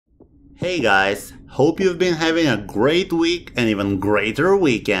Hey guys, hope you've been having a great week and even greater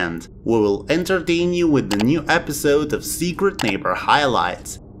weekend. We will entertain you with the new episode of Secret Neighbor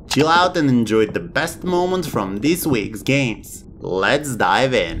Highlights. Chill out and enjoy the best moments from this week's games. Let's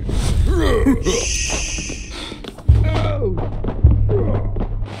dive in.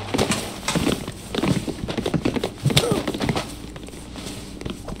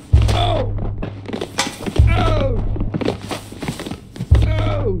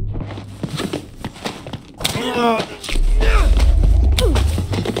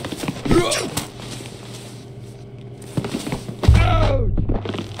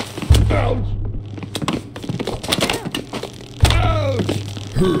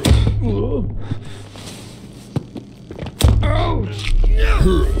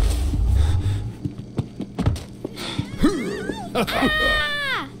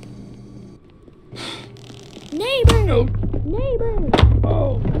 Neighbor! Neighbor!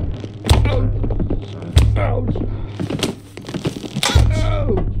 Oh! Ouch!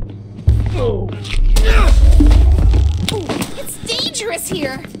 Ouch! Oh! It's dangerous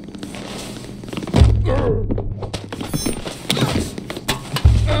here!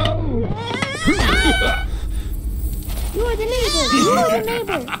 You're the neighbor! You're the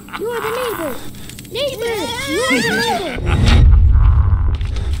neighbor! You're the neighbor! Neighbor! You're the neighbor!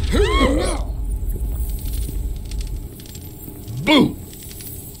 Oh no! Boom!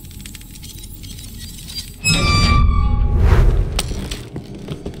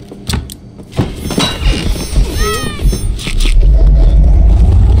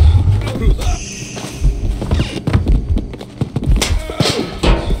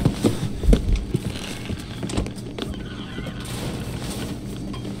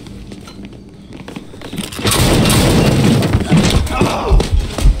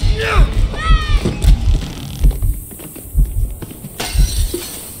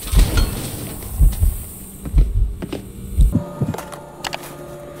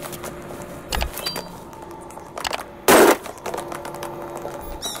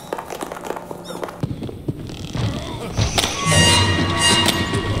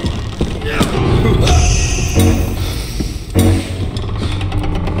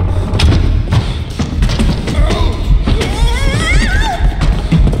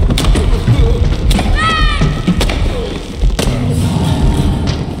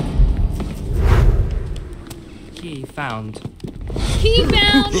 Key found. Key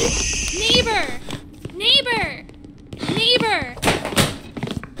found! Neighbor! Neighbor! Neighbor!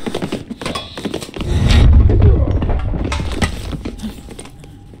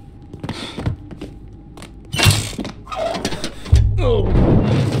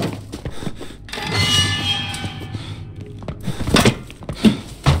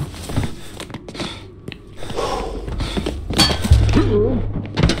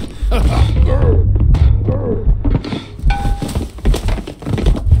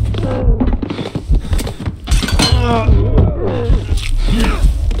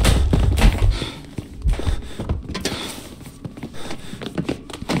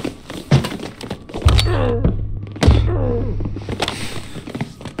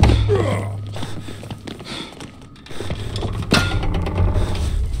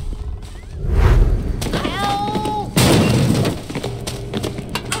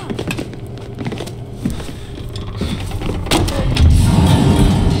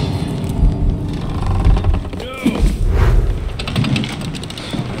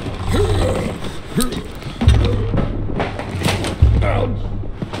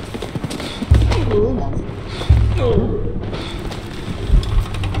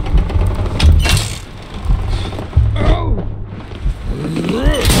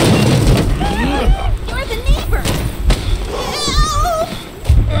 You're the neighbor!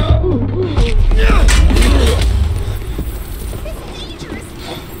 It's dangerous!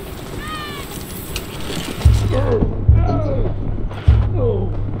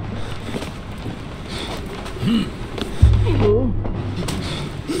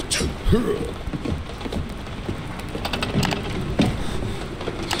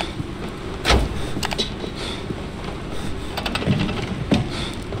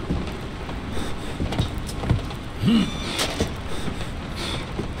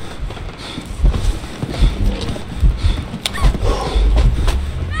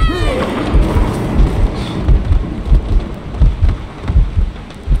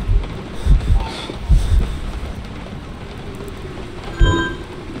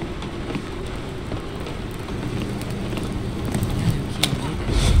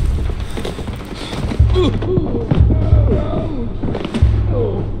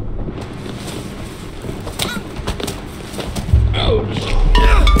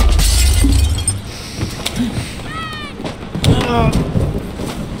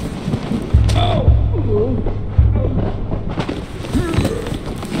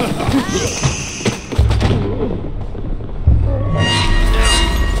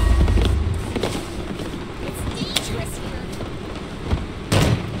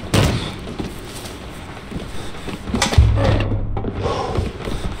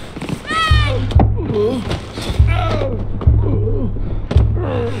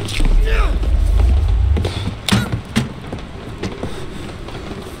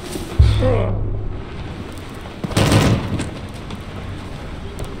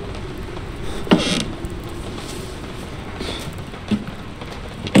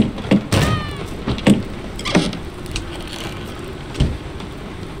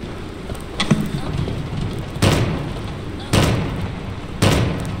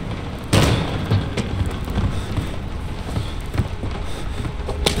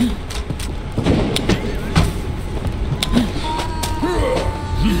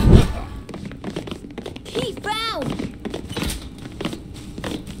 Key found!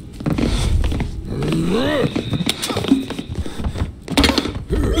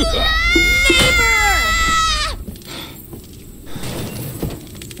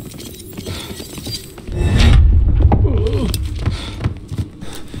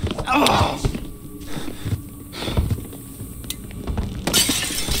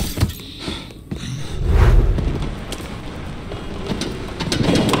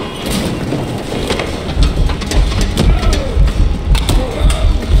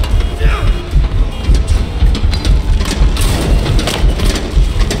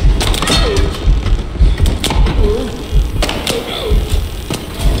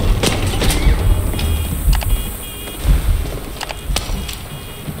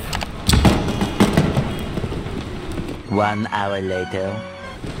 One hour later.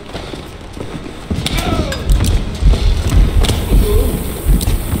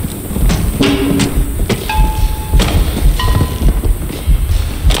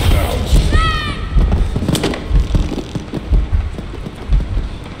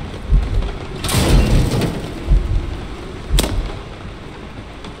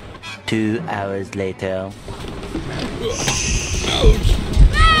 Two hours later.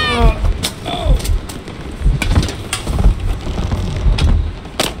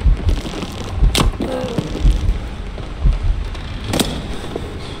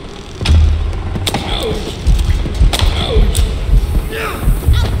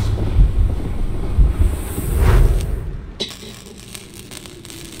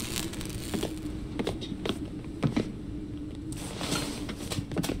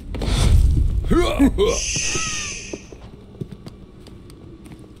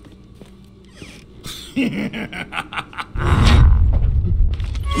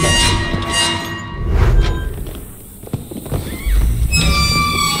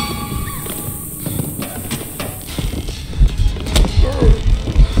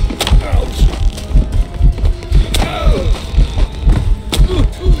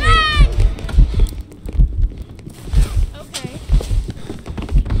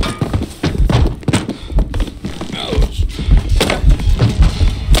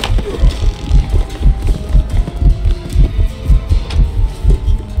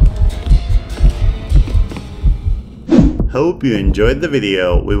 Hope you enjoyed the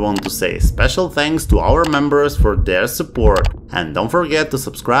video. We want to say special thanks to our members for their support. And don't forget to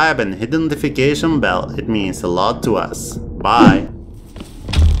subscribe and hit the notification bell, it means a lot to us. Bye!